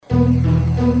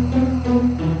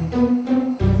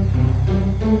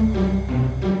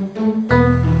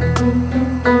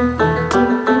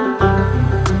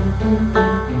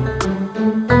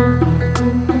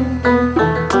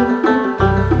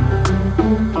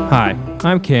Hi,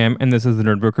 I'm Cam, and this is the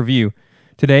Nerd Book Review.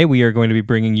 Today we are going to be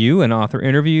bringing you an author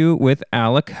interview with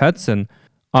Alec Hutson,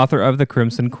 author of The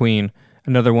Crimson Queen,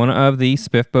 another one of the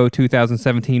SPFBO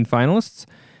 2017 finalists.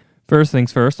 First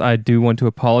things first, I do want to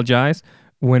apologize.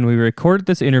 When we recorded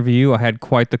this interview, I had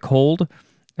quite the cold.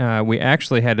 We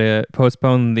actually had to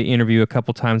postpone the interview a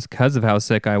couple times because of how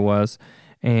sick I was.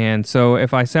 And so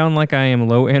if I sound like I am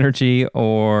low energy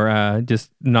or just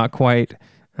not quite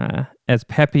as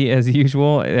peppy as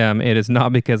usual, it is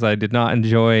not because I did not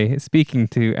enjoy speaking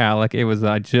to Alec. It was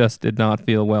I just did not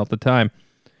feel well at the time.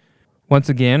 Once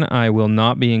again, I will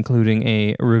not be including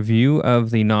a review of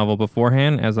the novel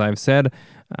beforehand. As I've said,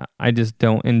 I just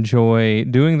don't enjoy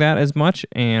doing that as much,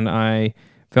 and I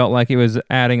felt like it was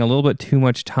adding a little bit too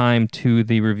much time to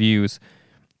the reviews.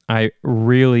 I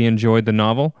really enjoyed the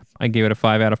novel. I gave it a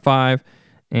 5 out of 5,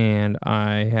 and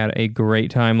I had a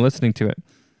great time listening to it.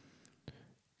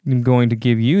 I'm going to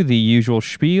give you the usual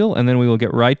spiel, and then we will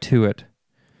get right to it.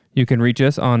 You can reach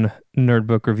us on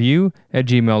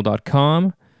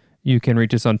nerdbookreview@gmail.com. You can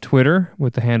reach us on Twitter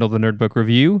with the handle The Nerdbook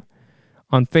Review,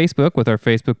 on Facebook with our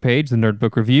Facebook page, The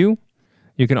Nerdbook Review.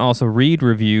 You can also read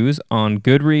reviews on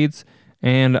Goodreads,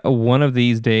 and one of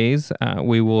these days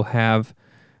we will have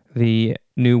the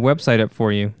new website up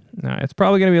for you. It's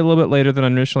probably going to be a little bit later than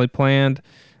initially planned.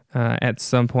 At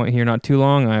some point here, not too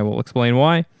long, I will explain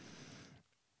why.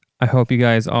 I hope you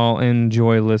guys all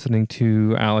enjoy listening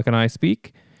to Alec and I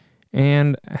speak,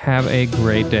 and have a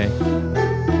great day.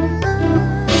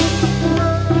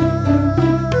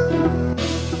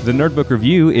 The Nerdbook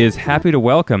Review is happy to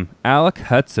welcome Alec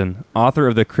Hutson, author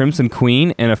of The Crimson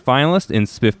Queen and a finalist in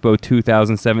SPFBO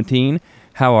 2017.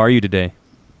 How are you today?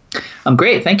 I'm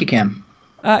great. Thank you, Cam.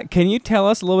 Can you tell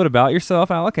us a little bit about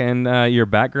yourself, Alec, and your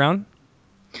background?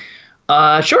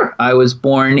 Sure. I was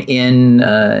born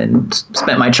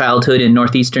spent my childhood in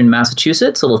northeastern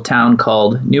Massachusetts, a little town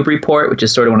called Newburyport, which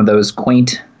is sort of one of those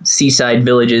quaint seaside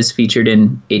villages featured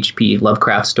in H.P.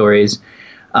 Lovecraft stories.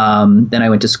 Then I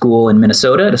went to school in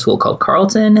Minnesota at a school called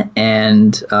Carleton.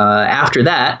 And after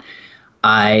that,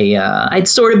 I'd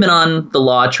sort of been on the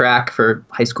law track for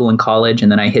high school and college, and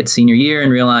then I hit senior year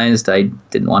and realized I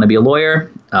didn't want to be a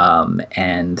lawyer,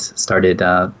 and started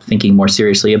thinking more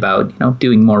seriously about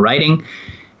doing more writing,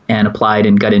 and applied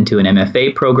and got into an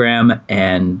MFA program.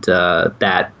 And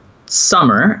that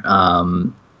summer,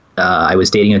 I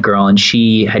was dating a girl, and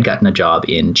she had gotten a job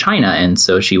in China, and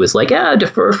so she was like, "Yeah,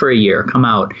 defer for a year, come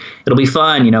out, it'll be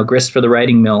fun, grist for the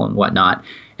writing mill and whatnot."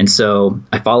 And so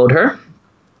I followed her.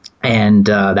 And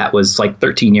that was like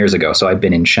 13 years ago. So I've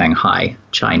been in Shanghai,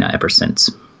 China ever since.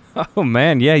 Oh,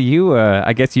 man. Yeah,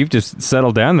 I guess you've just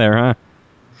settled down there, huh?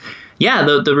 Yeah,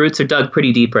 the roots are dug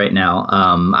pretty deep right now.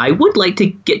 I would like to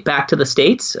get back to the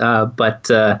States, but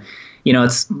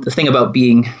it's the thing about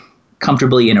being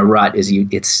comfortably in a rut is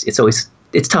it's always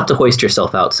tough to hoist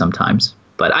yourself out sometimes.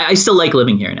 But I still like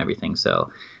living here and everything.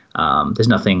 So there's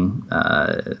nothing.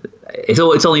 It's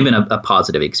only been a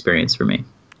positive experience for me.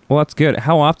 Well, that's good.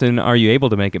 How often are you able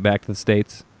to make it back to the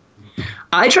States?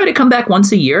 I try to come back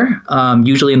once a year,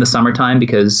 usually in the summertime,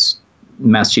 because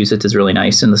Massachusetts is really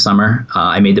nice in the summer.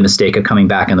 I made the mistake of coming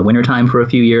back in the wintertime for a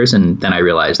few years, and then I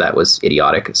realized that was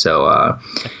idiotic. So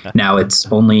now it's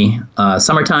only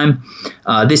summertime.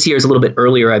 This year is a little bit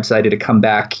earlier. I've decided to come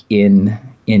back in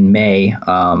May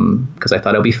because I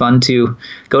thought it would be fun to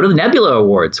go to the Nebula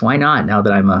Awards. Why not, now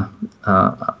that I'm a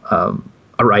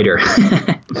writer?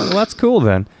 Well, that's cool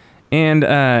then.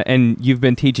 And you've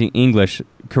been teaching English,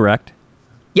 correct?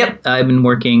 Yep, I've been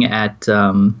working at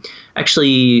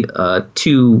actually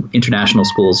 2 international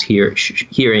schools here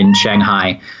in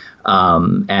Shanghai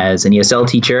as an ESL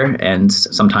teacher and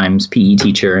sometimes PE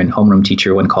teacher and homeroom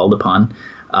teacher when called upon.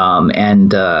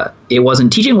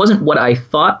 Teaching wasn't what I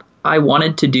thought I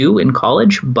wanted to do in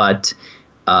college, but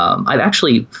I've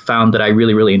actually found that I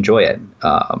really, really enjoy it.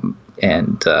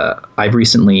 And I've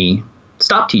recently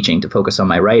stopped teaching to focus on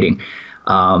my writing.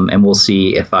 And we'll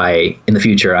see if in the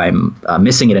future, I'm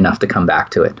missing it enough to come back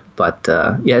to it. But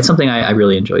yeah, it's something I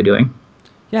really enjoy doing.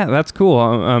 Yeah, that's cool.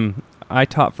 I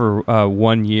taught for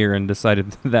 1 year and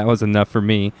decided that was enough for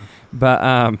me.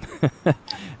 But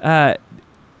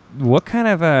what kind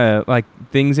of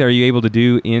things are you able to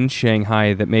do in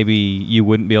Shanghai that maybe you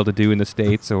wouldn't be able to do in the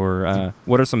States? Or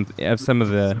what are some of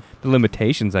the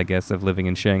limitations, I guess, of living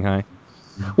in Shanghai?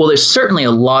 Well, there's certainly a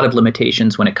lot of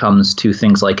limitations when it comes to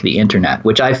things like the internet,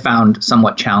 which I found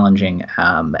somewhat challenging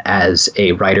as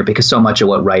a writer, because so much of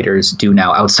what writers do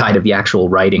now outside of the actual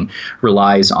writing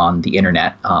relies on the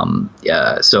internet.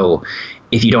 So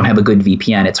if you don't have a good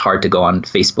VPN, it's hard to go on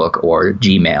Facebook or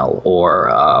Gmail or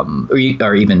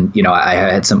even, we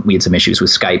had some issues with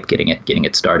Skype getting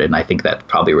it started, and I think that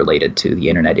probably related to the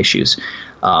internet issues.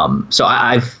 So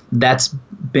that's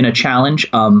been a challenge.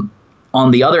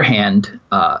 On the other hand,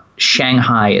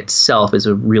 Shanghai itself is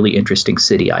a really interesting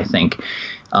city, I think.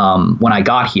 When I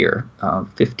got here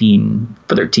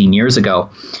 13 years ago,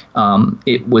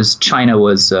 China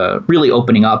was really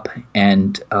opening up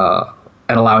and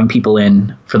allowing people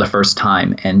in for the first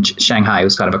time. And Shanghai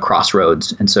was kind of a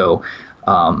crossroads. And so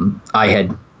I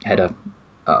had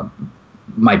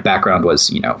my background was,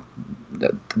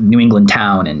 the New England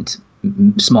town and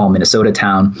small Minnesota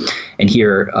town, and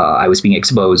here I was being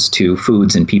exposed to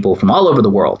foods and people from all over the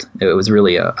world. It was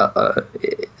really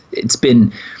it's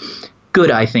been good,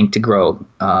 I think, to grow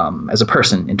as a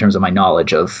person in terms of my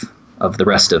knowledge of the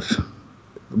rest of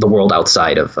the world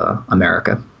outside of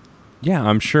America. Yeah,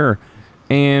 I'm sure.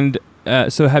 And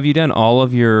so have you done all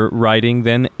of your writing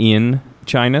then in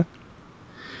China?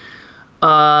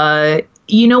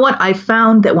 You know what? I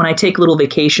found that when I take little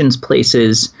vacations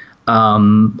places,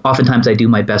 oftentimes I do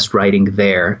my best writing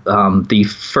there. The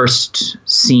first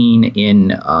scene in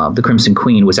The Crimson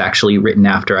Queen was actually written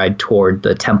after I'd toured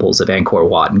the temples of Angkor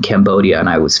Wat in Cambodia, and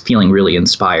I was feeling really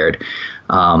inspired.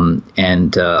 I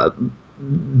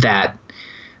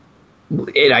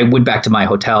went back to my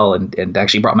hotel and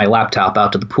actually brought my laptop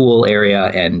out to the pool area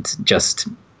and just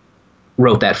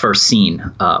wrote that first scene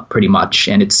pretty much.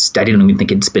 And I didn't even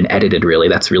think it's been edited, really.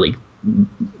 That's really...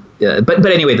 But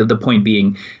anyway, the point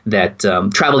being that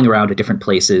traveling around to different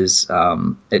places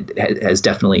it has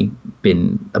definitely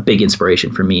been a big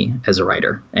inspiration for me as a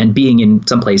writer. And being in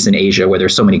some place in Asia where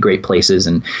there's so many great places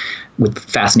and with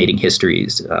fascinating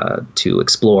histories to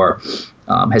explore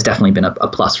has definitely been a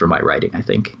plus for my writing, I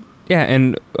think. Yeah,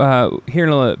 and here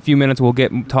in a few minutes we'll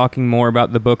get talking more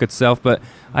about the book itself, but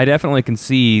I definitely can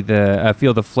feel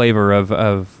the flavor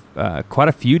of quite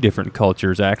a few different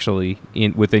cultures actually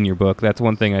within your book. That's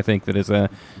one thing I think that is a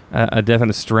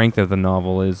definite strength of the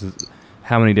novel is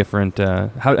how many different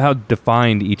how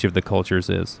defined each of the cultures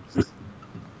is.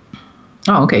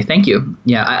 Oh, okay, thank you.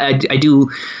 Yeah, I do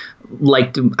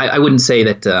like to. I wouldn't say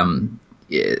that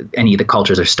any of the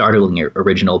cultures are startlingly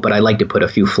original, but I like to put a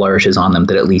few flourishes on them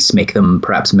that at least make them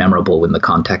perhaps memorable in the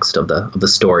context of the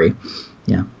story.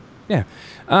 Yeah. Yeah.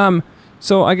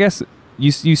 So I guess.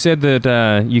 You said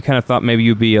that you kind of thought maybe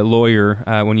you'd be a lawyer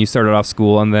when you started off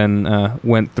school and then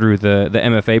went through the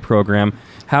MFA program.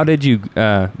 How did you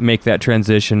make that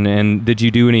transition, and did you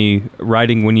do any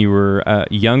writing when you were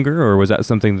younger, or was that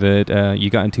something that you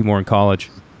got into more in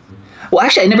college? Well,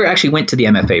 actually, I never actually went to the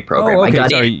MFA program. Oh, okay.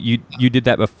 Sorry, you did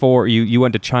that before. You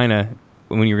went to China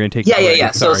when you were going to take Yeah.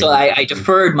 So I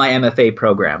deferred my MFA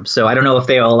program. So I don't know if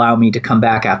they'll allow me to come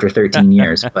back after 13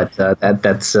 years, but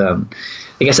that's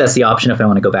I guess that's the option if I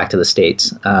want to go back to the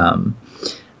States. So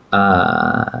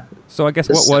I guess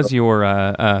what was your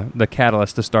the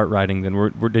catalyst to start writing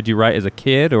then? Did you write as a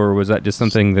kid, or was that just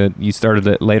something that you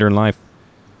started later in life?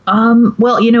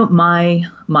 Well, my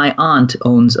aunt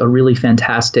owns a really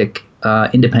fantastic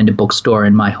independent bookstore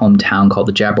in my hometown called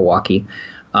the Jabberwocky.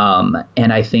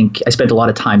 And I think I spent a lot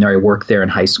of time there. I worked there in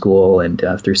high school and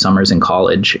through summers in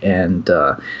college. And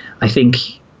I think,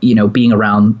 being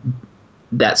around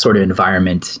that sort of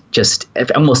environment, just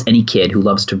almost any kid who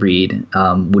loves to read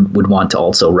would want to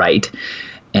also write.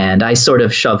 And I sort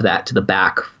of shoved that to the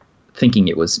back, thinking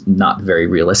it was not very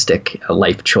realistic a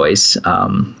life choice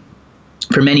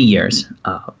for many years.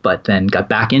 But then got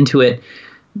back into it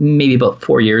maybe about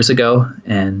 4 years ago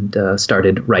and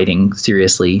started writing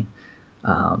seriously.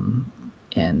 That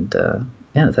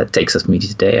takes us to me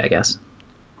today, I guess.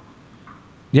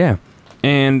 Yeah.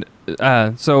 And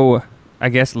so I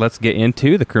guess let's get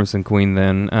into The Crimson Queen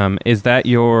then. Is that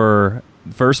your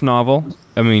first novel?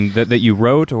 I mean, that you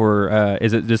wrote, or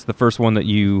is it just the first one that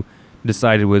you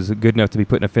decided was good enough to be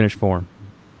put in a finished form?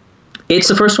 It's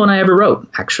the first one I ever wrote,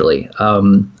 actually.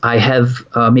 I have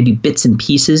maybe bits and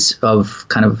pieces of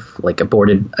kind of like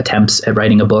aborted attempts at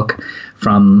writing a book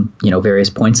from,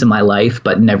 various points in my life,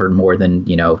 but never more than,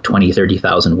 20,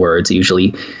 30,000 words. It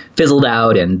usually fizzled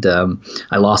out, and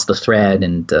I lost the thread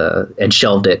and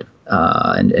shelved it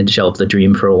and shelved the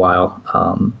dream for a while.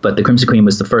 But The Crimson Queen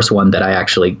was the first one that I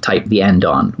actually typed the end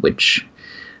on, which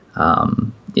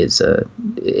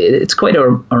it's quite a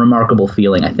remarkable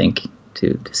feeling, I think,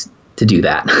 to do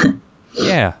that.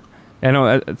 Yeah, I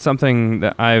know it's something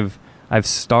that I've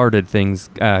started things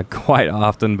quite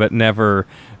often, but never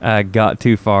got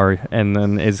too far, and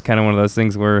then it's kind of one of those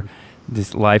things where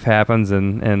just life happens,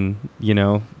 and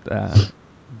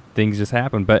things just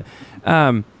happen. But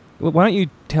Well, why don't you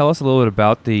tell us a little bit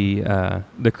about the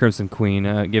Crimson Queen?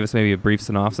 Give us maybe a brief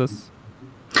synopsis.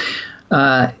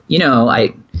 I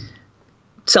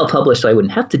self-published, so I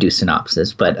wouldn't have to do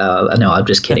synopsis, but no, I'm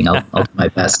just kidding. I'll do my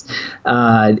best.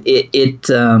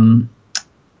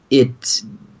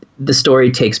 The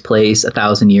story takes place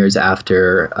 1,000 years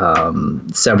after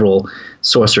several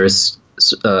sorceress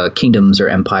kingdoms or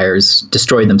empires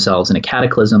destroyed themselves in a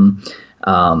cataclysm,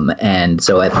 and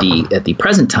so at the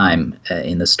present time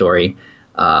in the story,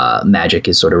 magic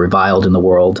is sort of reviled in the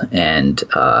world, and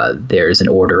there's an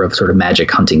order of sort of magic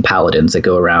hunting paladins that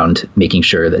go around making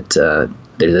sure that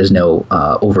there's no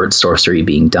overt sorcery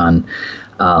being done.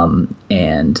 But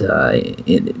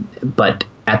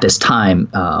at this time,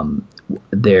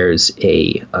 there's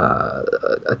a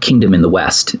kingdom in the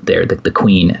west. There, the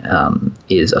queen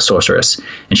is a sorceress,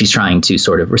 and she's trying to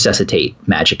sort of resuscitate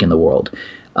magic in the world.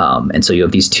 And so you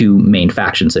have these two main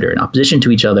factions that are in opposition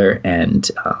to each other. And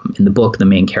in the book, the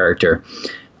main character,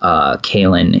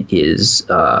 Kalen, is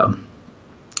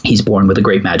he's born with a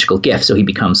great magical gift. So he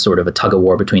becomes sort of a tug of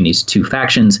war between these two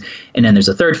factions. And then there's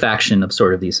a third faction of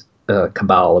sort of these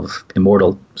cabal of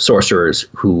immortal sorcerers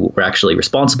who were actually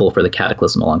responsible for the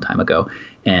cataclysm a long time ago.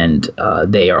 And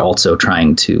they are also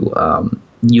trying to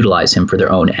utilize him for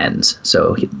their own ends.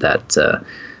 So that's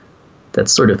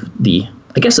sort of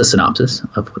I guess a synopsis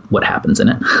of what happens in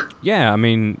it. Yeah, I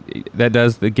mean, that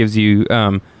gives you,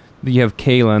 you have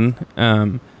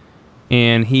Kalen,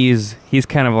 and he's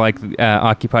kind of like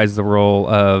occupies the role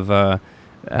of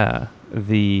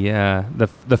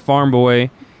the farm boy.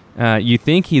 You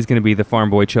think he's going to be the farm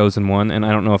boy chosen one, and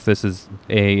I don't know if this is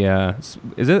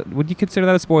would you consider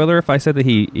that a spoiler if I said that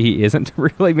he isn't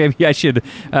really? Maybe I should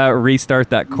restart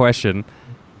that question.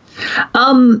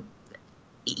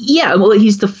 Yeah, well,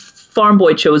 he's the farm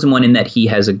boy chosen one in that he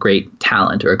has a great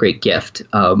talent or a great gift,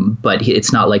 but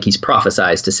it's not like he's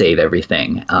prophesized to save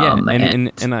everything.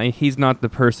 He's not the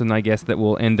person, I guess, that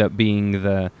will end up being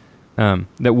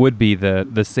that would be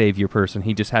the savior person.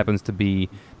 He just happens to be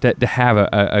to have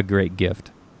a great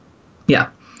gift.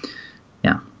 Yeah.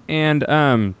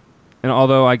 And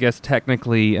although I guess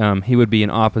technically he would be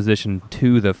in opposition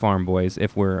to the farm boys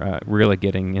if we're really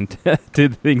getting into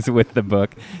things with the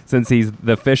book, since he's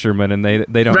the fisherman and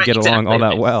they don't get along all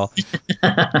that well.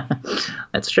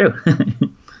 That's true.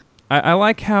 I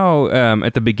like how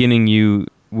at the beginning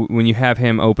when you have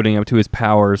him opening up to his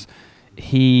powers,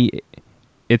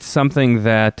 it's something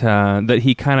that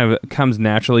he kind of comes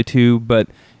naturally to, but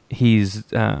he's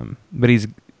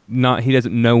not. He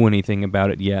doesn't know anything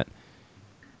about it yet.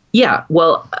 Yeah,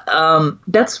 well,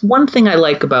 that's one thing I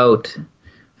like about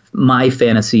my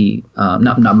fantasy,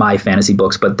 not my fantasy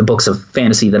books, but the books of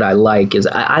fantasy that I like, is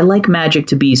I like magic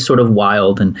to be sort of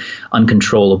wild and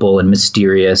uncontrollable and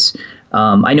mysterious.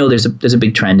 I know there's a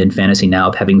big trend in fantasy now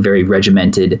of having very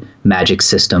regimented magic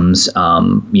systems,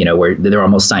 where they're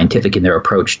almost scientific in their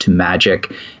approach to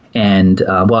magic. And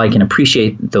while I can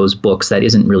appreciate those books, that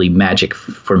isn't really magic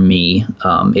for me.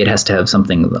 It has to have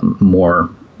something more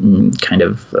kind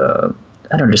of,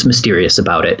 just mysterious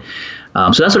about it.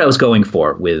 So that's what I was going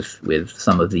for with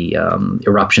some of the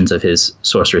eruptions of his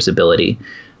sorceress ability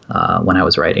when I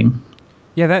was writing.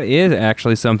 Yeah, that is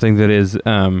actually something that is,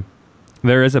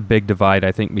 there is a big divide,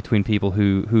 I think, between people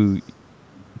who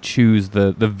choose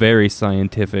the very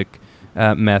scientific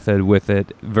method with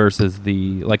it versus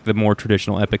the more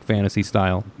traditional epic fantasy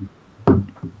style.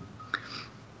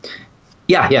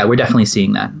 Yeah, we're definitely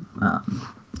seeing that.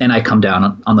 And I come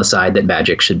down on the side that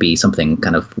magic should be something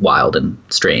kind of wild and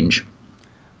strange.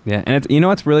 Yeah, and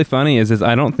what's really funny is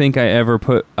I don't think I ever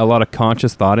put a lot of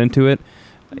conscious thought into it,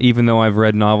 even though I've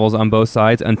read novels on both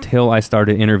sides, until I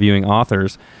started interviewing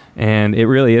authors. And it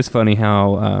really is funny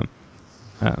how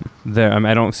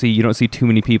you don't see too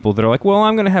many people that are like, well,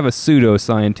 I'm going to have a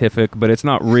pseudo-scientific, but it's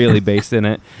not really based in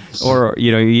it. Or,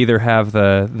 you either have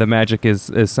the magic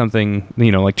is something,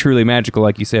 like truly magical,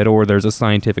 like you said, or there's a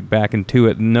scientific back into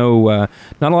it. No,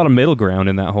 not a lot of middle ground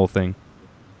in that whole thing.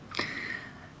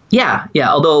 Yeah.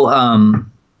 Although,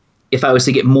 if I was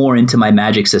to get more into my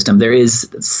magic system,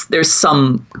 there's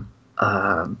some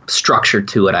structure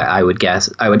to it. I would guess.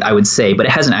 I would say, but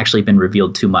it hasn't actually been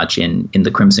revealed too much in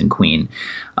the Crimson Queen.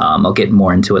 I'll get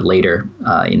more into it later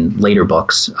in later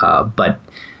books, but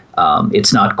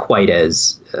it's not quite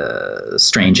as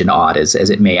strange and odd as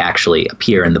it may actually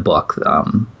appear in the book.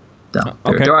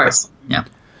 Okay. There are, yeah.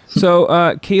 So,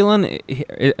 Keelan,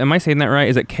 am I saying that right?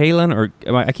 Is it Kalen or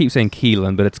I keep saying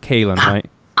Keelan, but it's Kalen, right?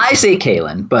 I say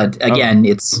Kalen, but again,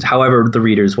 it's however the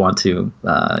readers want to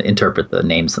interpret the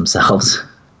names themselves.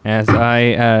 As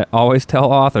I always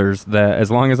tell authors, that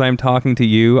as long as I'm talking to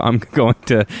you, I'm going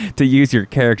to use your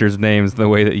characters' names the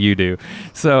way that you do.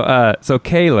 So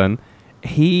Kalen,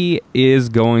 he is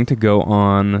going to go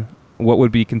on what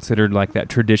would be considered like that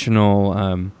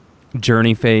traditional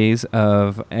journey phase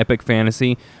of epic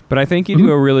fantasy, but I think you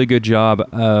do a really good job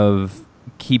of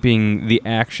keeping the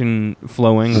action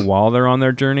flowing while they're on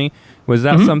their journey. Was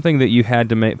that something that you had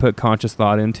to put conscious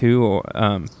thought into, or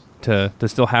to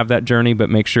still have that journey, but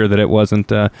make sure that it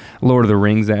wasn't Lord of the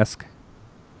Rings-esque?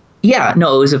 Yeah,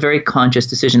 no, it was a very conscious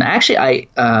decision. Actually,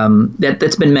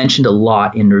 that's been mentioned a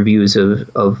lot in reviews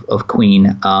of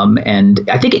Queen, and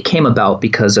I think it came about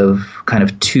because of kind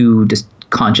of two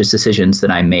conscious decisions that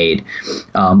I made.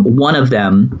 One of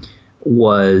them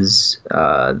was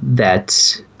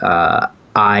that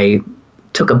I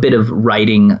took a bit of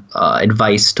writing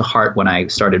advice to heart when I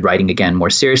started writing again more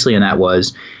seriously, and that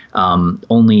was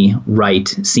only write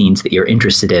scenes that you're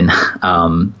interested in.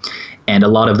 And a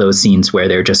lot of those scenes where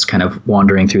they're just kind of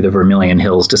wandering through the Vermilion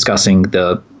Hills discussing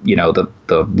the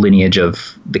lineage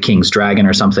of the King's Dragon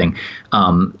or something,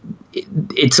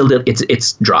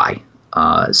 it's dry.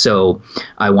 So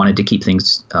I wanted to keep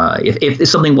things. If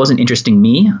something wasn't interesting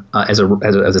me as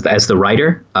the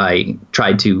writer, I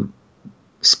tried to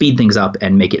speed things up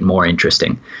and make it more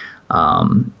interesting.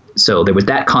 So there was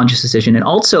that conscious decision, and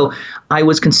also I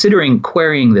was considering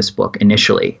querying this book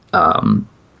initially,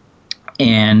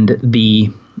 and in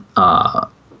the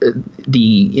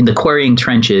querying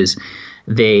trenches,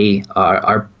 they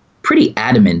are pretty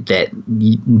adamant that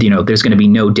there's going to be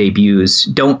no debuts.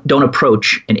 Don't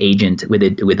approach an agent with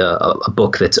a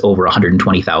book that's over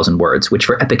 120,000 words, which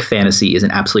for epic fantasy is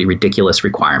an absolutely ridiculous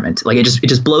requirement. Like it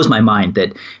just blows my mind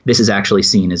that this is actually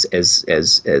seen as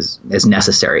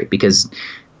necessary, because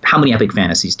how many epic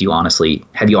fantasies have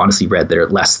you honestly read that are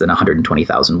less than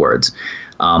 120,000 words?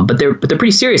 But they're pretty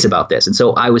serious about this, and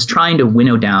so I was trying to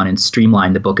winnow down and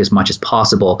streamline the book as much as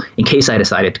possible in case I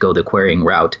decided to go the querying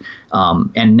route.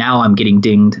 And now I'm getting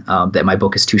dinged that my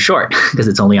book is too short because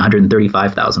it's only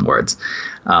 135,000 words.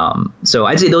 So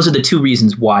I'd say those are the two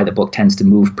reasons why the book tends to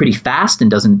move pretty fast and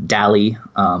doesn't dally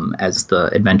as the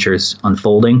adventure's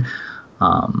unfolding.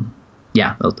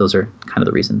 Those are kind of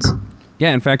the reasons.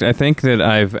 Yeah, in fact, I think that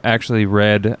I've actually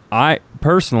read. I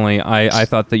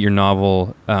thought that your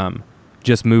novel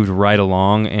just moved right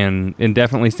along and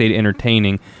definitely stayed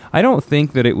entertaining. I don't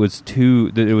think that it was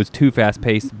too fast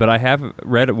paced, but I have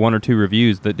read one or two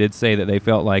reviews that did say that they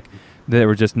felt like there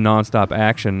was just nonstop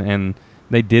action and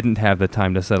they didn't have the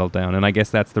time to settle down. And I guess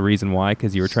that's the reason why,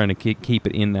 because you were trying to keep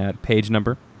it in that page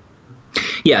number.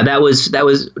 Yeah, that was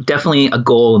definitely a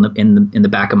goal in the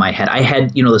back of my head. I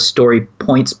had the story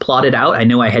points plotted out. I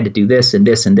know I had to do this and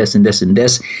this and this and this and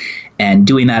this, and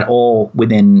doing that all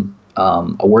within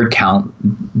a word count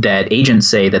that agents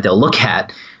say that they'll look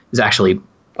at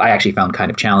I actually found kind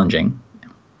of challenging.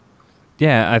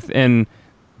 Yeah, and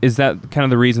is that kind of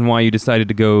the reason why you decided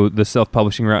to go the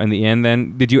self-publishing route in the end?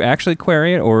 Then did you actually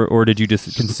query it, or did you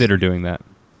just consider doing that?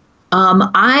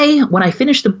 When I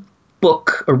finished the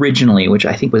book originally, which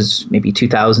I think was maybe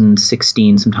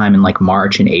 2016, sometime in like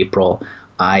March and April,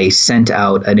 I sent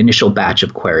out an initial batch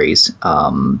of queries,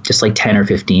 just like 10 or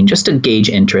 15, just to gauge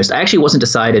interest. I actually wasn't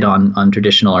decided on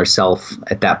traditional or self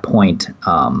at that point,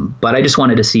 but I just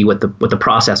wanted to see what the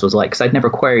process was like, because I'd never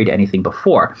queried anything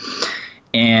before.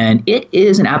 And it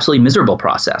is an absolutely miserable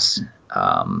process,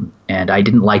 and I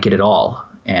didn't like it at all,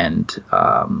 and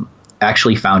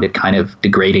actually found it kind of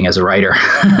degrading as a writer.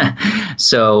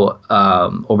 So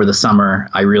over the summer,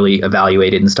 I really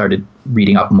evaluated and started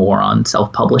reading up more on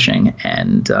self-publishing,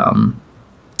 and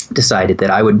decided that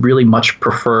I would really much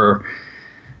prefer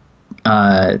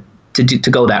to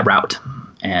go that route.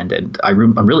 And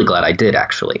I'm really glad I did,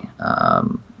 actually.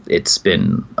 It's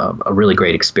been a really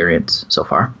great experience so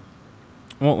far.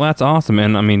 Well, that's awesome,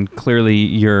 and I mean, clearly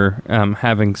you're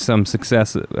having some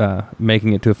success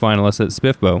making it to a finalist at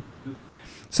SPFBO.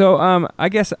 So I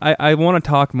guess I want to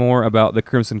talk more about the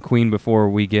Crimson Queen before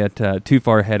we get too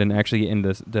far ahead and actually get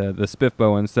into the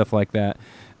SPFBO and stuff like that.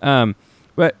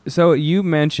 But so you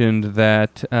mentioned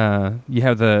that you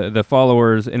have the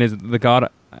followers, and is the god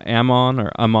Ammon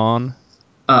or Ammon?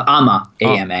 Amma,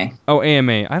 A-M-A. Oh,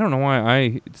 A-M-A. I don't know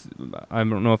why I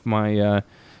don't know if my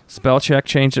spell check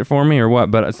changed it for me or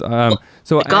what, but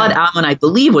so god Ammon, I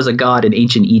believe, was a god in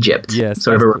ancient Egypt. Yes,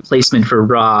 sort of a replacement for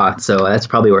Ra. So that's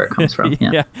probably where it comes from.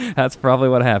 Yeah, that's probably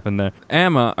what happened there.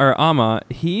 Amma,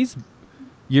 he's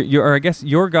or I guess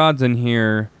your gods in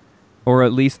here, or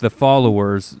at least the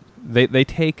followers, they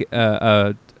take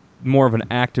a more of an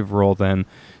active role then.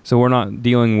 So we're not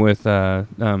dealing with the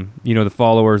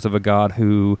followers of a god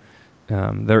who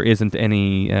there isn't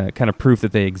any kind of proof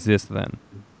that they exist then.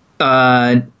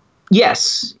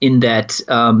 Yes, in that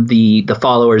the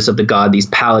followers of the god, these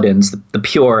paladins, the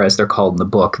pure as they're called in the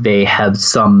book, they have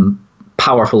some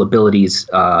powerful abilities,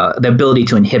 the ability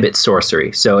to inhibit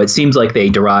sorcery. So it seems like they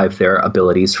derive their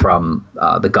abilities from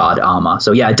the god Amma.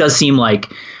 So yeah, it does seem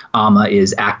like Amma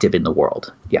is active in the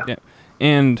world. Yeah.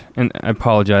 And I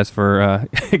apologize for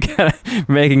kind of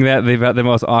making that the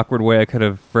most awkward way I could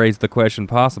have phrased the question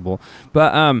possible.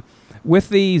 But with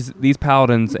these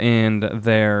paladins and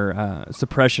their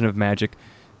suppression of magic,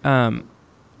 I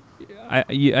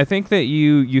think that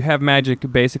you have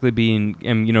magic basically being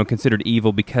considered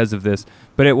evil because of this.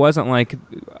 But it wasn't like,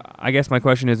 I guess my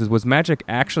question is was magic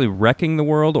actually wrecking the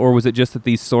world, or was it just that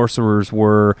these sorcerers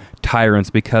were tyrants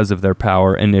because of their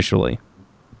power initially?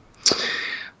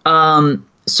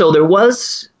 So there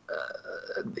was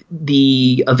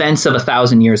the events of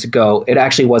 1,000 years ago. It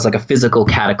actually was like a physical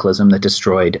cataclysm that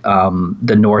destroyed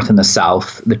the North and the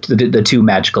South, the two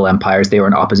magical empires. They were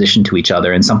in opposition to each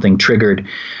other, and something triggered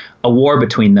a war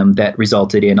between them that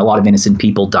resulted in a lot of innocent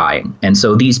people dying. And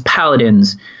so these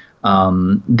paladins,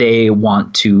 they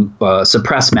want to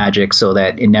suppress magic so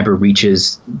that it never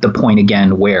reaches the point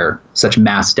again where such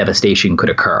mass devastation could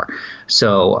occur.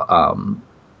 So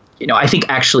I think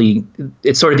actually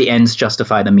it's sort of the ends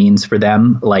justify the means for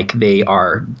them. Like they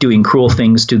are doing cruel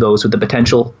things to those with the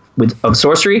potential of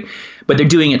sorcery, but they're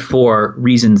doing it for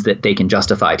reasons that they can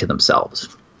justify to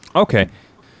themselves. Okay.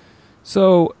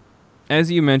 So as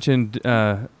you mentioned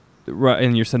in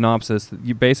your synopsis,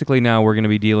 you basically now we're going to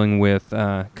be dealing with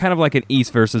kind of like an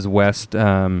East versus West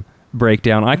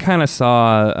breakdown. I kind of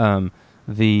saw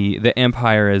the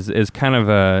Empire as kind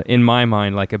of in my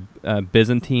mind, like a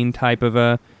Byzantine type of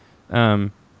a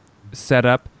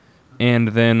setup, and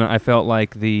then I felt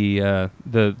like the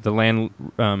land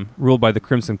ruled by the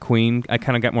Crimson Queen, I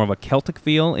kind of got more of a Celtic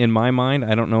feel in my mind.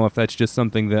 I don't know if that's just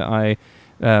something that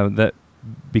that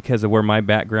because of where my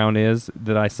background is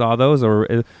that I saw those,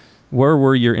 or where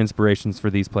were your inspirations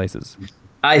for these places?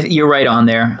 You're right on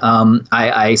there.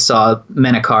 I saw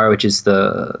Menachar, which is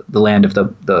the land of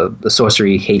the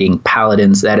sorcery-hating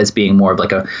paladins, that as being more of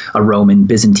like a Roman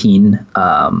Byzantine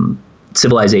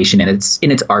civilization in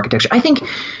its architecture. I think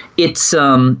it's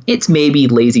maybe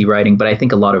lazy writing, but I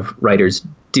think a lot of writers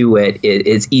do it.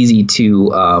 It's easy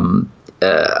to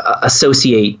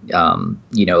associate the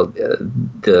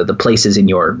places in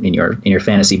your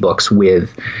fantasy books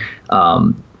with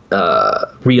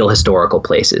real historical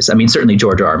places. I mean, certainly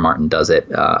George R. R. Martin does it.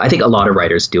 I think a lot of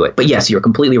writers do it. But yes, you're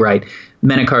completely right.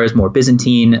 Menachar is more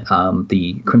Byzantine.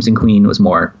 The Crimson Queen was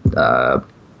more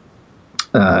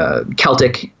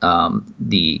Celtic.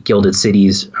 The Gilded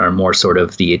Cities are more sort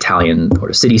of the Italian sort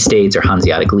of city-states or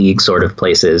Hanseatic League sort of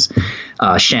places.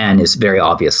 Shan is very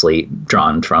obviously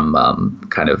drawn from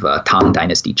kind of Tang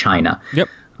Dynasty China. Yep.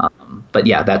 But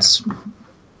yeah,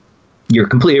 you're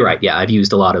completely right. Yeah, I've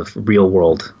used a lot of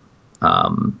real-world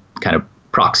kind of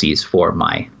proxies for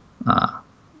my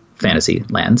fantasy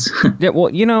lands. Yeah,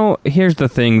 well, here's the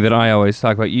thing that I always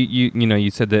talk about.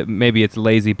 You said that maybe it's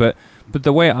lazy, but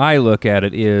the way I look at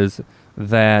it is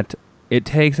that it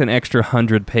takes an extra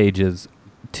 100 pages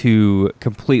to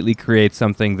completely create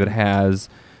something that has,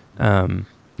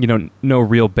 no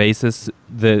real basis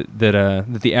that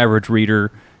the average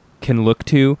reader can look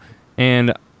to,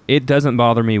 and it doesn't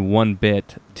bother me one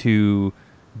bit to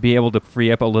be able to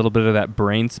free up a little bit of that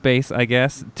brain space, I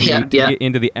guess, to get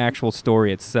into the actual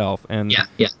story itself. And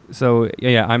so,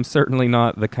 I'm certainly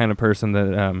not the kind of person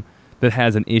that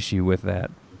has an issue with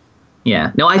that.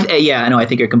 Yeah. No, I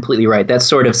think you're completely right. That's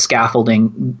sort of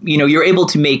scaffolding. You're able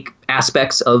to make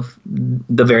aspects of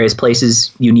the various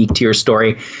places unique to your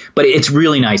story, but it's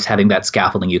really nice having that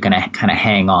scaffolding. You can kind of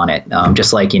hang on it,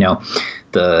 just like in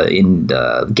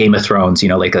the Game of Thrones,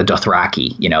 like a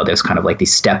Dothraki. There's kind of like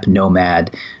these steppe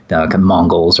nomad, kind of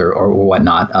Mongols or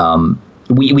whatnot.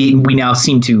 We now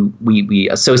seem to we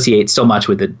associate so much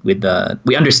with the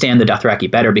we understand the Dothraki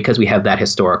better because we have that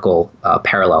historical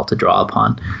parallel to draw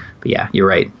upon. But yeah, you're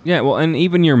right. Yeah, well, and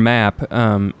even your map,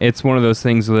 it's one of those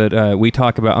things that we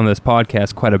talk about on this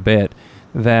podcast quite a bit,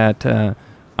 that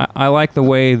I like the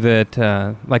way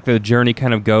that like the journey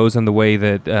kind of goes, and the way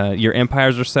that your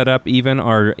empires are set up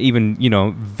are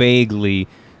even vaguely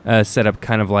set up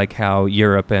kind of like how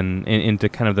Europe and into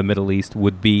kind of the Middle East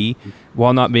would be,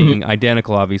 while not being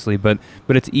identical, obviously, but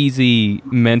it's easy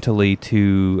mentally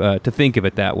to think of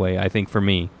it that way, I think, for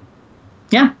me.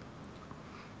 Yeah.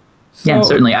 Yeah,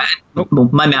 certainly.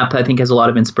 My map, I think, has a lot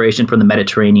of inspiration from the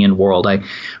Mediterranean world. I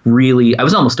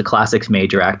was almost a classics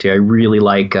major, actually. I really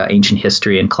like ancient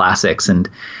history and classics. And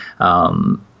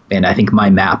and I think my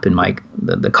map and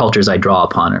the cultures I draw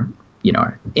upon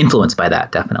are influenced by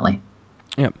that, definitely.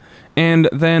 Yep. And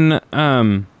then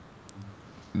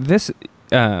this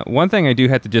one thing I do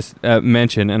have to just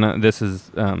mention, and this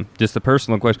is just a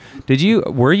personal question: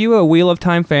 were you a Wheel of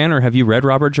Time fan, or have you read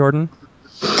Robert Jordan?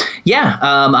 Yeah,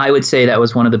 I would say that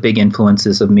was one of the big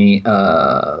influences of me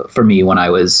for me when I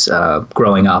was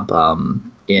growing up.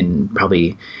 In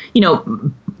probably,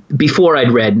 before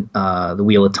I'd read The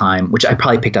Wheel of Time, which I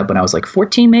probably picked up when I was like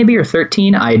 14 maybe or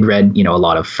 13, I had read, a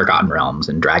lot of Forgotten Realms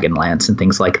and Dragonlance and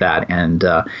things like that. And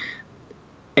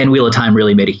Wheel of Time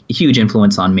really made a huge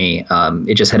influence on me.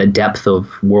 It just had a depth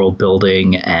of world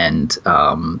building and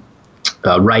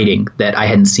writing that I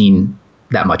hadn't seen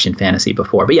that much in fantasy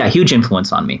before. But yeah, huge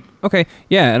influence on me. Okay,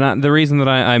 yeah, and the reason that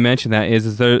I mentioned that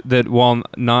is that while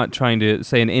not trying to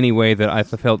say in any way that I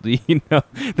felt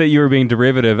that you were being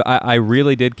derivative, I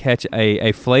really did catch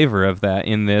a flavor of that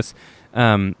in this,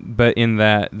 but in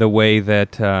that the way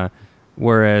that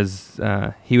whereas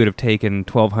he would have taken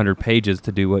 1,200 pages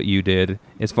to do what you did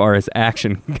as far as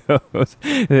action goes,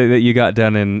 that you got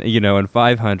done in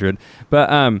 500,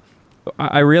 but.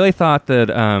 I really thought that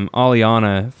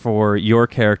Aliana, for your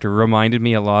character, reminded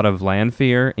me a lot of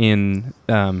Lanfear in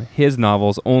his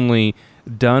novels, only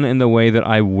done in the way that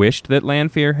I wished that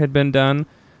Lanfear had been done.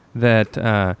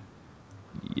 That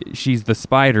she's the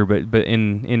spider, but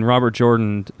in Robert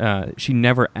Jordan, she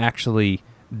never actually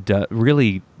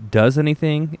really does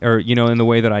anything, or in the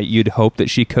way that you'd hope that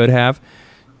she could have.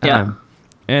 Yeah.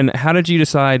 And how did you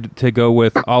decide to go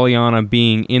with Aliana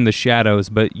being in the shadows,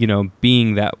 but,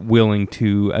 being that willing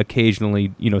to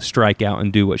occasionally, strike out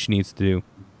and do what she needs to do?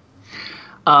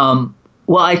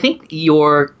 Well, I think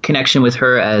your connection with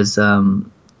her as to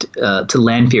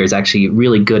Lanfear is actually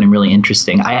really good and really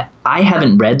interesting. I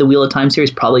haven't read the Wheel of Time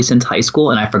series probably since high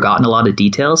school, and I've forgotten a lot of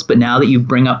details. But now that you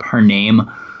bring up her name,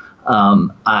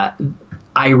 I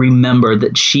remember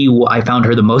that I found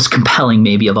her the most compelling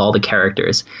maybe of all the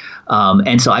characters.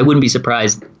 And so I wouldn't be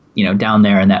surprised, down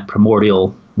there in that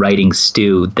primordial writing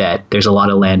stew that there's a lot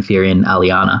of Lanfear in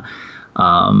Aliana.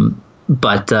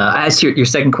 But as to your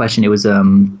second question, it was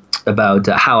about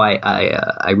how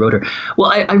I wrote her.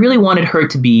 Well, I really wanted her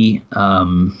to be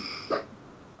a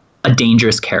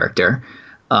dangerous character.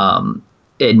 And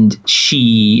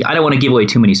I don't want to give away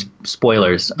too many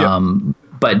spoilers, yep.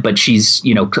 But she's,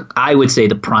 I would say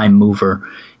the prime mover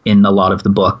in a lot of the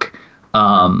book.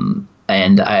 And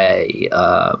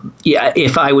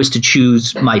if I was to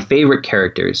choose my favorite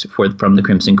characters from the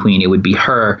Crimson Queen, it would be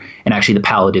her and actually the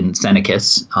Paladin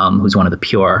Senecus, who's one of the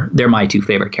Pure. They're my two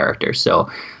favorite characters. So,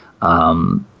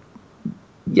 the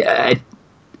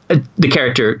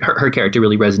character, her character,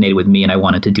 really resonated with me, and I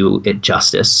wanted to do it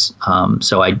justice.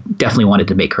 So I definitely wanted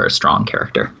to make her a strong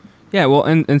character. Yeah, well,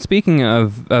 and speaking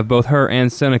of both her and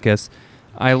Senecus,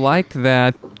 I like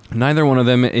that neither one of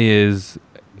them is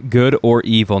good or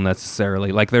evil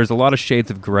necessarily. Like, there's a lot of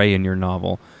shades of gray in your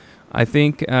novel. I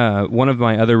think one of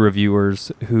my other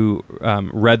reviewers who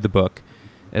read the book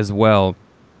as well,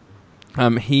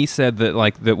 he said that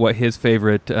what his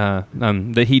favorite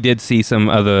that he did see some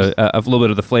of a little bit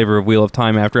of the flavor of Wheel of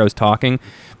Time after I was talking,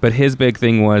 but his big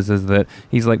thing is that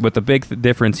he's like, but the big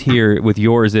difference here with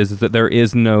yours is that there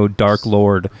is no Dark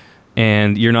Lord,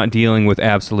 and you're not dealing with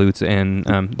absolutes, and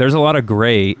there's a lot of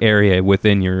gray area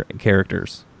within your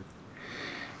characters.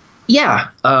 Yeah.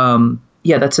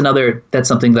 That's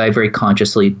something that I very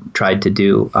consciously tried to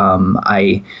do.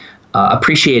 I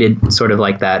appreciated sort of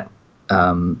like that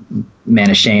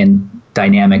Manichaean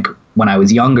dynamic when I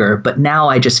was younger, but now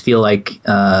I just feel like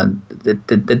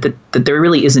that there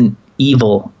really isn't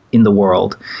evil in the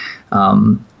world,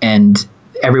 and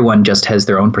everyone just has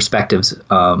their own perspectives.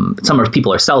 Some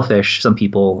people are selfish, some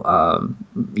people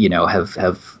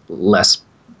have less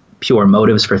pure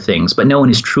motives for things, but no one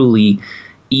is truly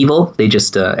evil. They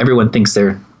just everyone thinks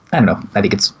they're, I don't know, I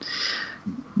think it's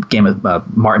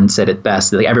Martin said it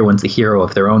best, like everyone's the hero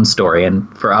of their own story, and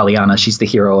for Aliana, she's the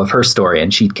hero of her story,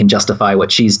 and she can justify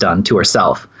what she's done to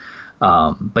herself,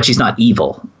 but she's not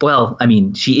evil. Well, I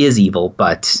mean, she is evil,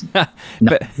 but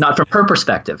not from her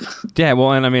perspective. Yeah,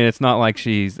 well, and I mean, it's not like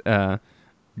she's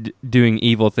doing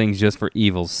evil things just for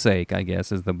evil's sake, I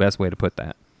guess is the best way to put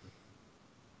that.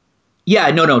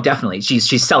 Yeah, no, definitely.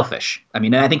 She's selfish. I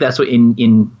mean, I think that's what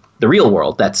in the real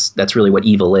world, that's really what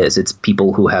evil is. It's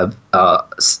people who have or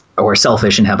are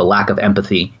selfish and have a lack of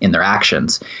empathy in their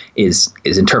actions is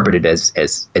interpreted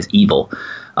as evil.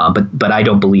 But I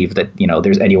don't believe that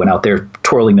there's anyone out there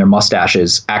twirling their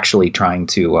mustaches actually trying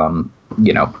to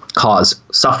cause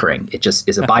suffering. It just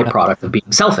is a byproduct of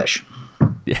being selfish.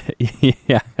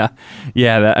 Yeah,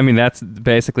 yeah. I mean, that's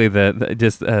basically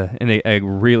just a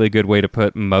really good way to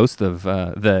put most of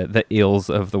the ills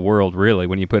of the world. Really,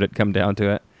 when you come down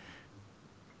to it.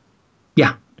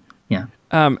 Yeah, yeah.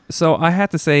 So I have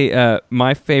to say,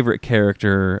 my favorite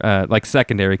character, like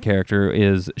secondary character,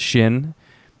 is Shin,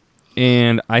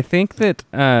 and I think that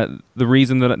the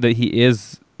reason that he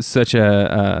is such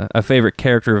a favorite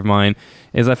character of mine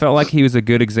is I felt like he was a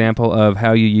good example of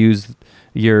how you use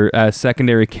your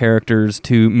secondary characters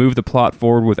to move the plot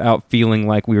forward without feeling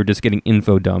like we were just getting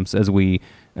info dumps as we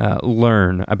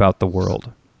learn about the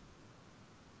world.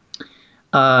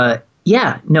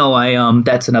 Yeah, no,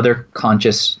 that's another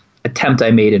conscious attempt I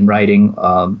made in writing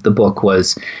the book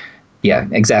was, yeah,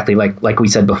 exactly like we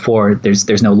said before.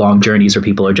 There's no long journeys where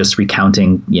people are just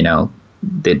recounting, the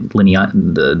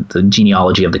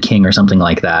genealogy of the king or something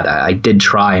like that. I did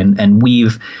try and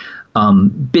weave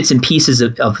bits and pieces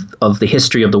of the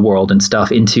history of the world and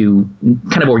stuff into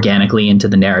kind of organically into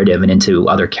the narrative and into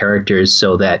other characters,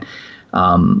 so that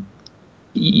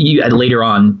you later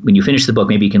on, when you finish the book,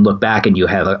 maybe you can look back and you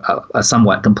have a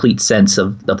somewhat complete sense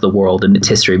of the world and its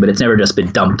history, but it's never just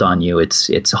been dumped on you.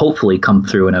 It's hopefully come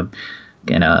through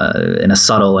in a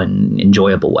subtle and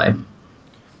enjoyable way.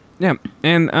 Yeah,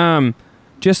 and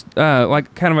just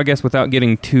like kind of, I guess, without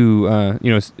getting too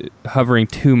hovering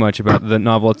too much about the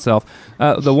novel itself,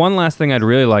 the one last thing I'd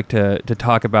really like to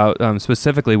talk about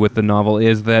specifically with the novel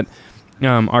is that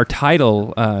our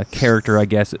title character, I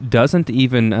guess, doesn't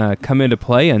even come into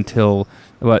play until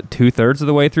 2/3 of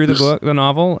the way through the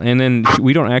novel, and then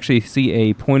we don't actually see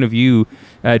a point of view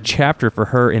chapter for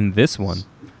her in this one.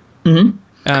 Mm-hmm.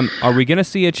 Are we going to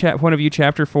see a point of view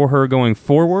chapter for her going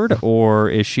forward, or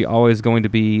is she always going to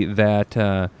be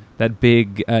that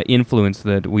big influence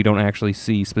that we don't actually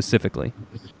see specifically?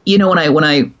 When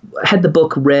I had the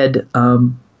book read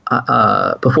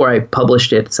before I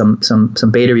published it, some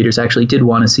beta readers actually did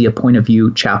want to see a point of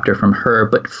view chapter from her.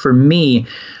 But for me,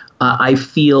 I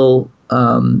feel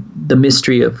the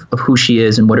mystery of who she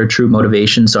is and what her true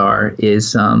motivations are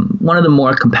is one of the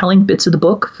more compelling bits of the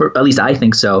book, for at least I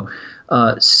think so.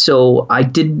 So I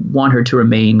did want her to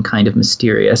remain kind of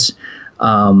mysterious.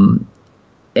 And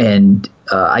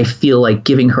I feel like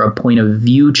giving her a point of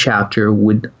view chapter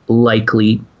would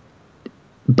likely,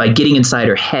 by getting inside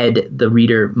her head, the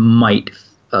reader might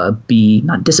be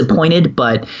not disappointed,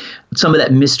 but some of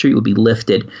that mystery would be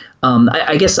lifted.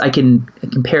 I guess I can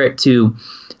compare it to,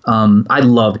 I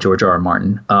love George R.R.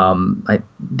 Martin. I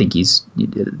think he's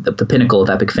the pinnacle of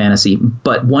epic fantasy.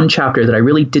 But one chapter that I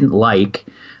really didn't like,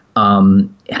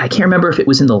 and I can't remember if it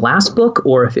was in the last book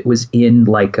or if it was in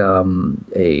like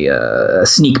a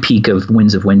sneak peek of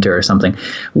Winds of Winter or something,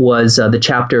 was the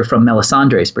chapter from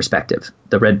Melisandre's perspective,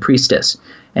 the Red Priestess.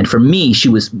 And for me, she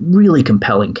was really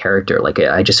compelling character. Like,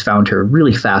 I just found her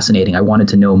really fascinating. I wanted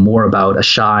to know more about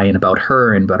Ashai and about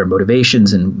her and about her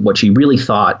motivations and what she really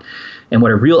thought and what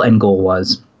her real end goal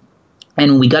was.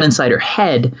 And when we got inside her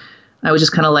head, I was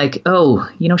just kind of like,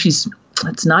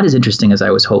 it's not as interesting as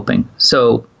I was hoping.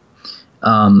 So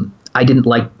I didn't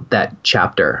like that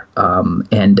chapter.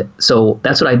 And so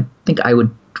that's what I think I would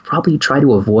probably try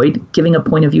to avoid, giving a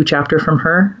point of view chapter from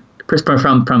her,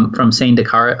 from Sane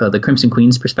Dakara, the Crimson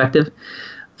Queen's perspective,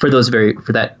 for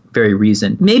that very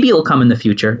reason. Maybe it'll come in the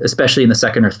future, especially in the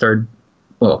second or third.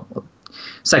 Well,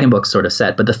 second book's sort of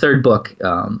set, but the third book,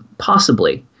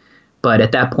 possibly. But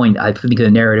at that point, I think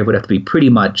the narrative would have to be pretty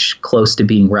much close to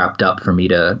being wrapped up for me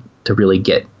to really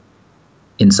get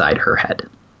inside her head.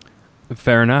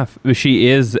 Fair enough. She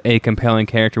is a compelling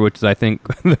character, which is, I think,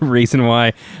 the reason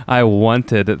why I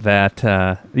wanted that,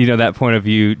 that point of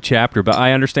view chapter. But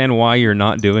I understand why you're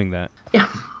not doing that. Yeah.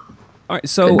 All right.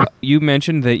 So you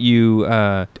mentioned that you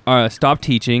stopped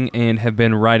teaching and have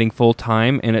been writing full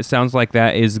time, and it sounds like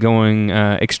that is going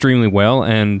extremely well.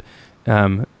 And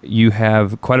you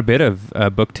have quite a bit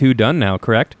of book 2 done now,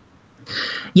 correct?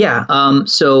 Yeah.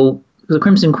 So The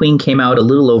Crimson Queen came out a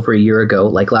little over a year ago,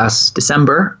 like last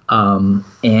December,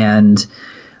 and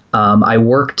I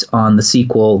worked on the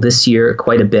sequel this year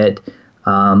quite a bit.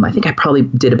 I think I probably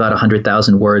did about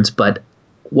 100,000 words, but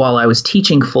while I was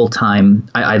teaching full-time,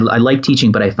 I like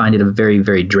teaching, but I find it very,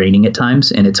 very draining at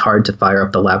times, and it's hard to fire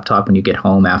up the laptop when you get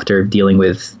home after dealing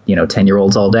with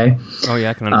 10-year-olds all day. Oh,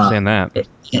 yeah, I can understand that.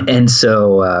 And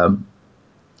so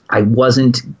I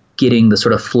wasn't getting the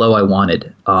sort of flow I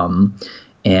wanted.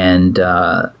 And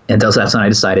that's when I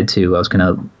decided I was going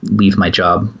to leave my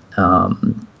job.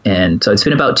 And so it's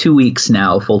been about 2 weeks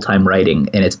now, full-time writing,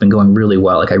 and it's been going really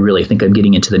well. Like, I really think I'm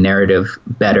getting into the narrative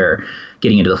better,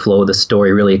 getting into the flow of the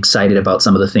story, really excited about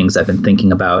some of the things I've been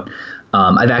thinking about.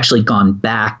 I've actually gone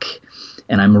back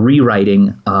and I'm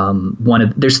rewriting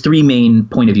there's three main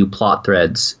point of view plot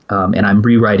threads, and I'm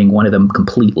rewriting one of them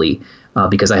completely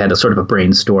because I had a sort of a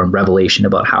brainstorm revelation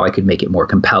about how I could make it more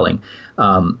compelling.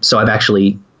 So I've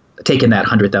actually taken that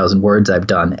 100,000 words I've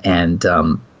done and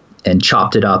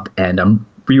chopped it up, and I'm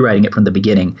rewriting it from the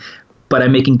beginning. But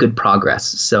I'm making good progress,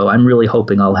 so I'm really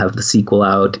hoping I'll have the sequel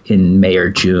out in May or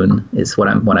June. Is what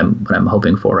I'm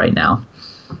hoping for right now.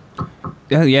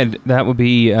 Yeah, that would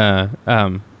be,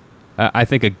 I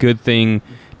think, a good thing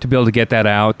to be able to get that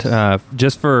out,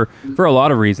 just for a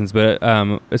lot of reasons, but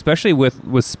especially with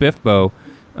SPFBO.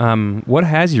 What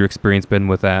has your experience been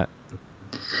with that?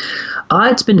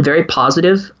 It's been very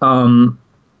positive.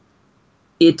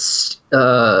 It's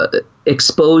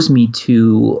exposed me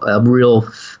to a real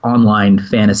online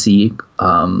fantasy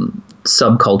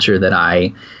subculture that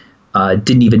I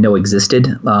didn't even know existed.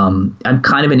 I'm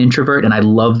kind of an introvert, and I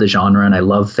love the genre and I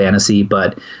love fantasy,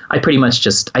 but I pretty much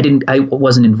I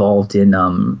wasn't involved in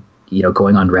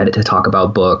going on Reddit to talk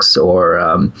about books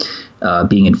or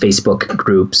being in Facebook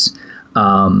groups.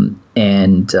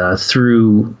 And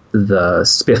through the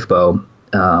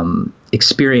SPFBO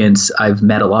experience, I've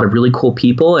met a lot of really cool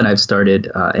people, and I've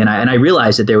started and I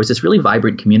realized that there was this really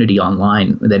vibrant community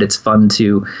online that it's fun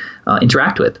to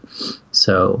interact with.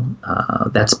 So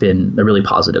that's been a really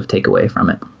positive takeaway from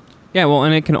it. Yeah, well,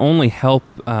 and it can only help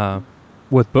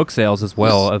with book sales as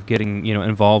well, of getting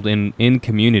involved in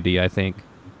community, I think.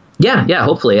 Yeah,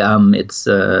 hopefully. It's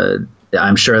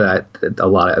I'm sure that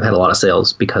I've had a lot of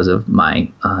sales because of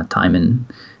my time in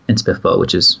SPFBO,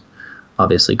 which is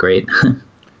obviously great.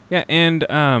 Yeah, and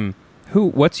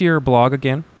what's your blog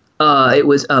again? It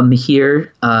was Mahir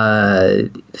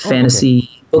Fantasy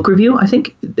Book Review, I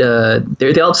think.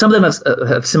 They all, some of them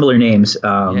have similar names,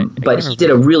 but he did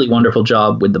a really wonderful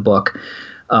job with the book.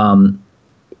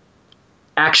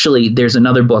 Actually, there's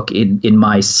another book in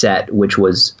my set, which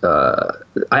was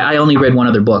I only read one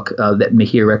other book that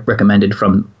Mahir recommended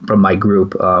from my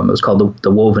group. It was called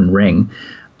The Woven Ring,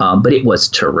 but it was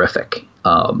terrific.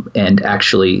 And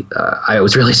actually, I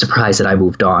was really surprised that I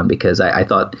moved on, because I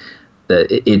thought that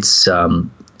it's.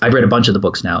 I've read a bunch of the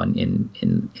books now in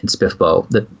SPFBO,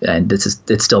 and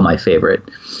it's still my favorite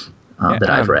that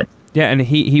I've read. Yeah, and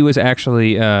he was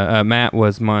actually Matt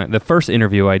was the first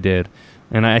interview I did,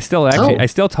 and I still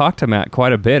talk to Matt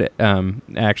quite a bit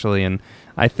actually, and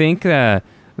I think that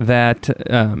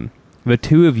the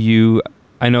two of you,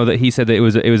 I know that he said that it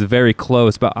was very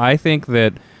close, but I think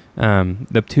that.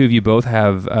 The two of you both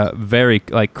have very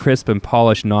crisp and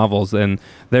polished novels, and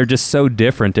they're just so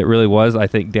different. It really was, I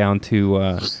think, down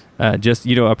to just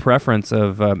a preference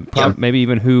of maybe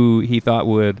even who he thought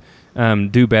would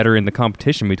do better in the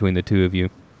competition between the two of you.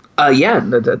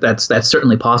 That's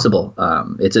certainly possible.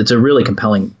 It's a really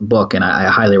compelling book, and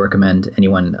I highly recommend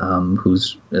anyone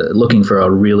who's looking for a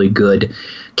really good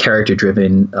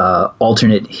character-driven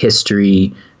alternate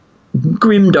history.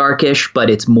 Grim, darkish, but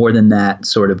it's more than that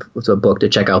sort of a book to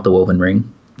check out. The Woven Ring.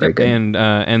 Very good.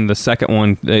 And the second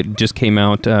one just came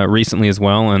out recently as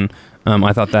well, and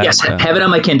I thought that. Yes, have it on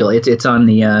my Kindle. It's on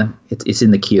the it's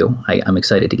in the queue. I'm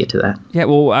excited to get to that. Yeah,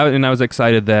 well, I was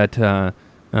excited that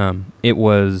it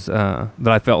was that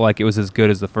I felt like it was as good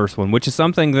as the first one, which is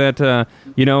something that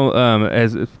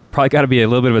as probably got to be a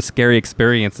little bit of a scary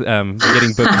experience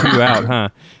getting book 2 out, huh?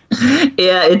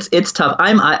 Yeah, it's tough.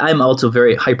 I'm also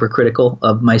very hypercritical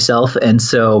of myself, and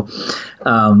so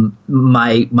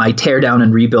my tear down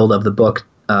and rebuild of the book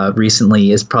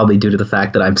recently is probably due to the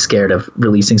fact that I'm scared of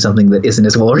releasing something that isn't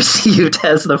as well received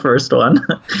as the first one.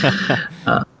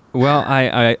 Well,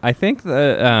 I think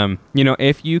that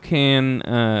if you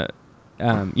can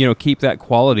keep that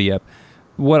quality up.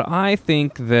 What I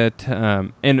think that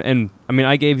and I mean,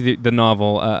 I gave the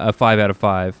novel a 5 out of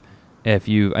 5. I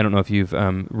don't know if you've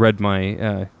read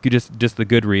my just the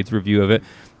Goodreads review of it,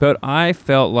 but I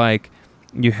felt like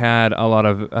you had a lot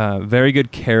of very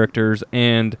good characters,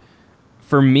 and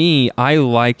for me, I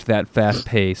liked that fast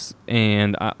pace.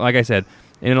 And like I said,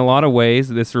 in a lot of ways,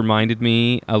 this reminded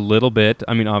me a little bit.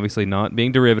 I mean, obviously not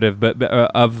being derivative, but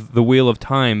of the Wheel of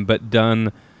Time, but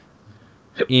done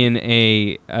in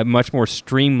a much more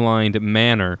streamlined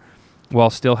manner,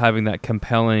 while still having that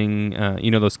compelling,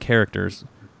 those characters.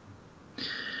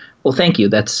 Well, thank you.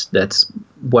 That's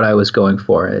what I was going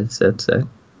for. That's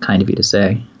kind of you to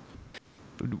say.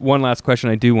 One last question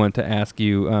I do want to ask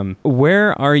you.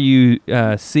 Where are you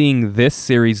seeing this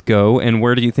series go, and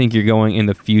where do you think you're going in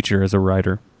the future as a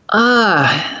writer?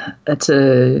 That's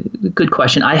a good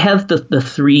question. I have the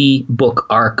 3-book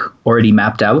arc already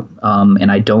mapped out,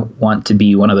 and I don't want to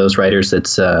be one of those writers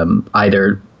that's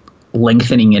either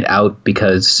lengthening it out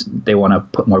because they want to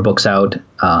put more books out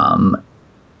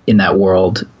that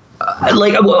world.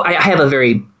 I have a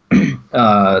very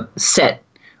set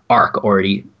arc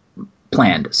already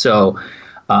planned, so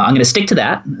I'm going to stick to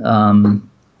that.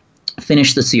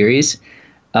 Finish the series,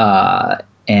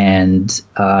 and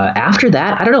after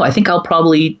that, I don't know. I think I'll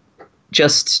probably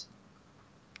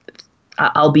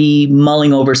I'll be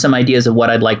mulling over some ideas of what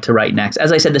I'd like to write next.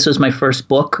 As I said, this was my first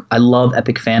book. I love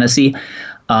epic fantasy.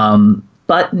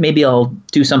 But maybe I'll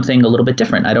do something a little bit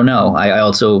different. I don't know.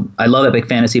 I love epic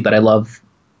fantasy, but I love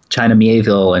China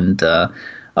Mieville and a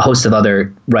host of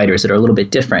other writers that are a little bit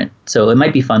different. So it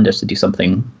might be fun just to do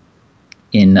something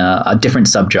in a different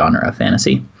subgenre of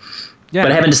fantasy. Yeah,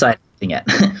 but I haven't decided anything yet.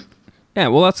 Yeah,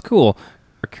 well, that's cool.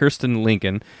 Kirsten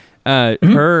Lincoln,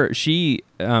 her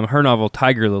novel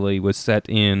Tiger Lily was set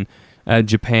in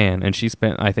Japan, and she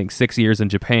spent, I think, 6 years in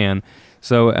Japan.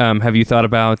 So have you thought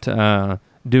about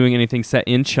doing anything set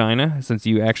in China, since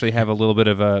you actually have a little bit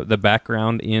of the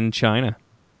background in China?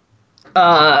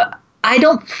 I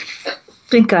don't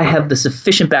think I have the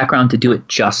sufficient background to do it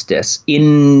justice.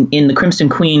 In the Crimson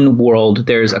Queen world,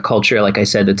 there's a culture, like I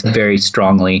said, that's very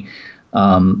strongly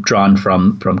drawn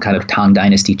from kind of Tang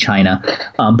Dynasty China.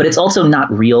 But it's also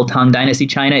not real Tang Dynasty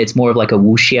China. It's more of like a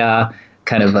wuxia,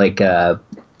 kind of like a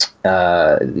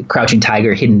Crouching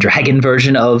Tiger, Hidden Dragon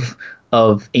version of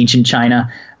ancient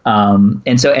China. And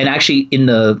actually in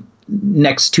the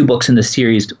next two books in the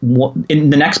series, in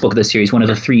the next book of the series, one of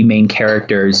the three main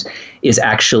characters is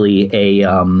actually a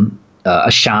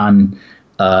Shan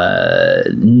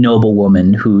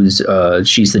noblewoman who's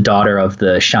she's the daughter of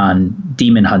the Shan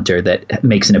demon hunter that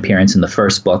makes an appearance in the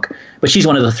first book. But she's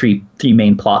one of the three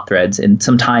main plot threads, and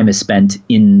some time is spent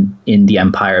in the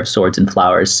Empire of Swords and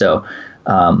Flowers. So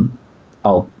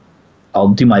I'll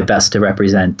do my best to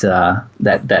represent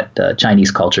that Chinese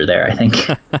culture there, I think.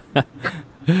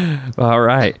 All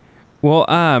right. Well,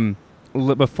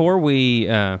 before we,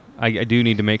 I do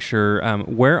need to make sure,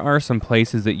 where are some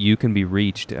places that you can be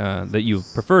reached, that you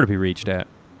prefer to be reached at?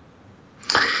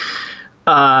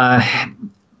 My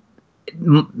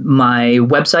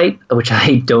website, which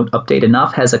I don't update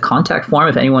enough, has a contact form.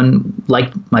 If anyone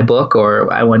liked my book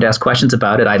or I wanted to ask questions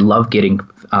about it, I love getting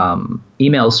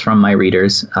emails from my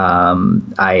readers.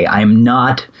 I'm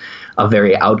not a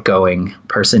very outgoing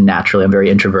person naturally. I'm very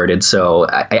introverted, so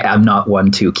I'm not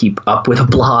one to keep up with a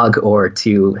blog or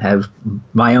to have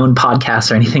my own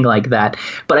podcast or anything like that.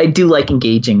 But I do like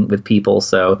engaging with people.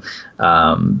 So,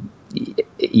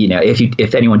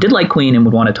 if anyone did like Queen and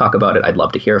would want to talk about it, I'd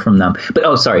love to hear from them.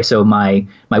 But so my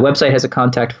website has a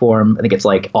contact form. I think it's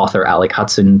like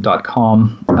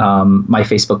authoralekhutson.com. My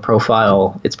Facebook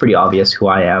profile, it's pretty obvious who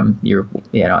I am.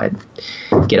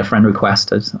 I get a friend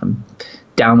request. I'm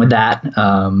down with that.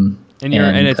 And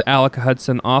it's Alec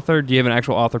Hutson author. Do you have an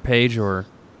actual author page or?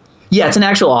 Yeah, it's an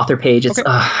actual author page. It's okay.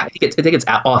 I think it's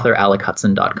at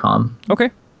authoralekhutson.com.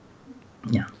 Okay.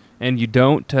 Yeah. And you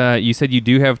don't. You said you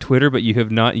do have Twitter, but you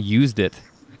have not used it.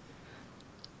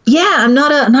 Yeah, I'm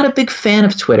not a big fan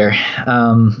of Twitter.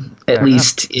 At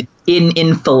least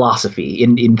in philosophy,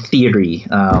 in theory,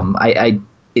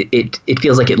 it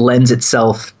feels like it lends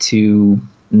itself to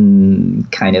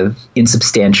kind of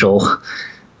insubstantial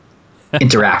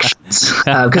interactions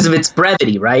because of its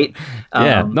brevity, right?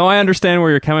 Yeah. No, I understand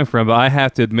where you're coming from, but I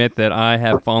have to admit that I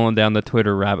have fallen down the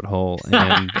Twitter rabbit hole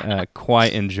and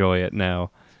quite enjoy it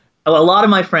now. Well, a lot of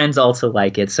my friends also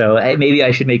like it, so maybe I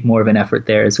should make more of an effort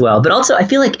there as well. But also, I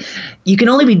feel like you can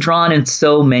only be drawn in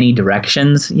so many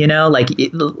directions, Like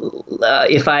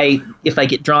if I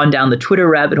get drawn down the Twitter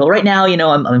rabbit hole right now,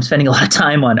 I'm spending a lot of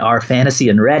time on our fantasy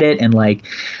and Reddit and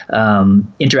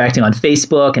interacting on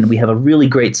Facebook, and we have a really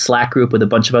great Slack group with a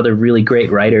bunch of other really great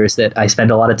writers that I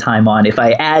spend a lot of time on. If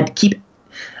I keep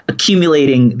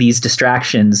accumulating these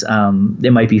distractions,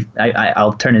 there might be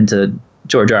I'll turn into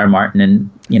George R. Martin and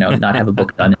not have a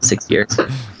book done in 6 years.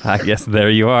 I guess there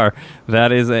you are.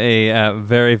 That is a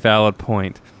very valid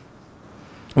point.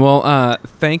 Well,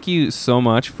 thank you so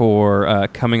much for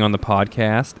coming on the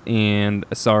podcast, and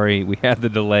sorry we had the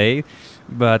delay,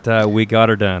 but we got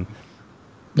her done.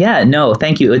 Yeah, no,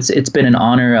 thank you. It's been an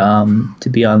honor to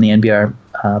be on the NBR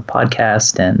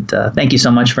podcast, and thank you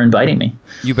so much for inviting me.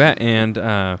 You bet, and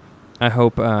I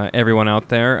hope everyone out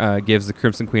there gives The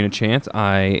Crimson Queen a chance.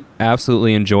 I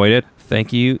absolutely enjoyed it.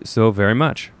 Thank you so very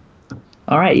much.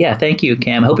 All right. Yeah. Thank you,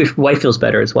 Cam. I hope your wife feels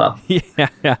better as well.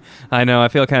 Yeah. I know. I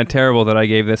feel kind of terrible that I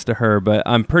gave this to her, but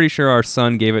I'm pretty sure our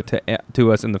son gave it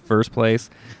to us in the first place.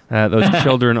 Those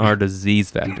children are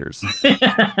disease vectors.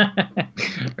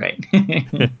 Right.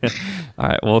 All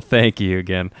right. Well, thank you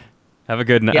again. Have a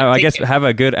good night. I guess have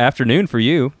a good afternoon for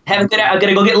you. I'm going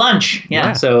to go get lunch.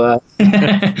 Yeah. So. All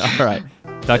right.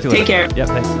 Talk to you later. Take care. Yeah.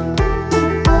 Thanks.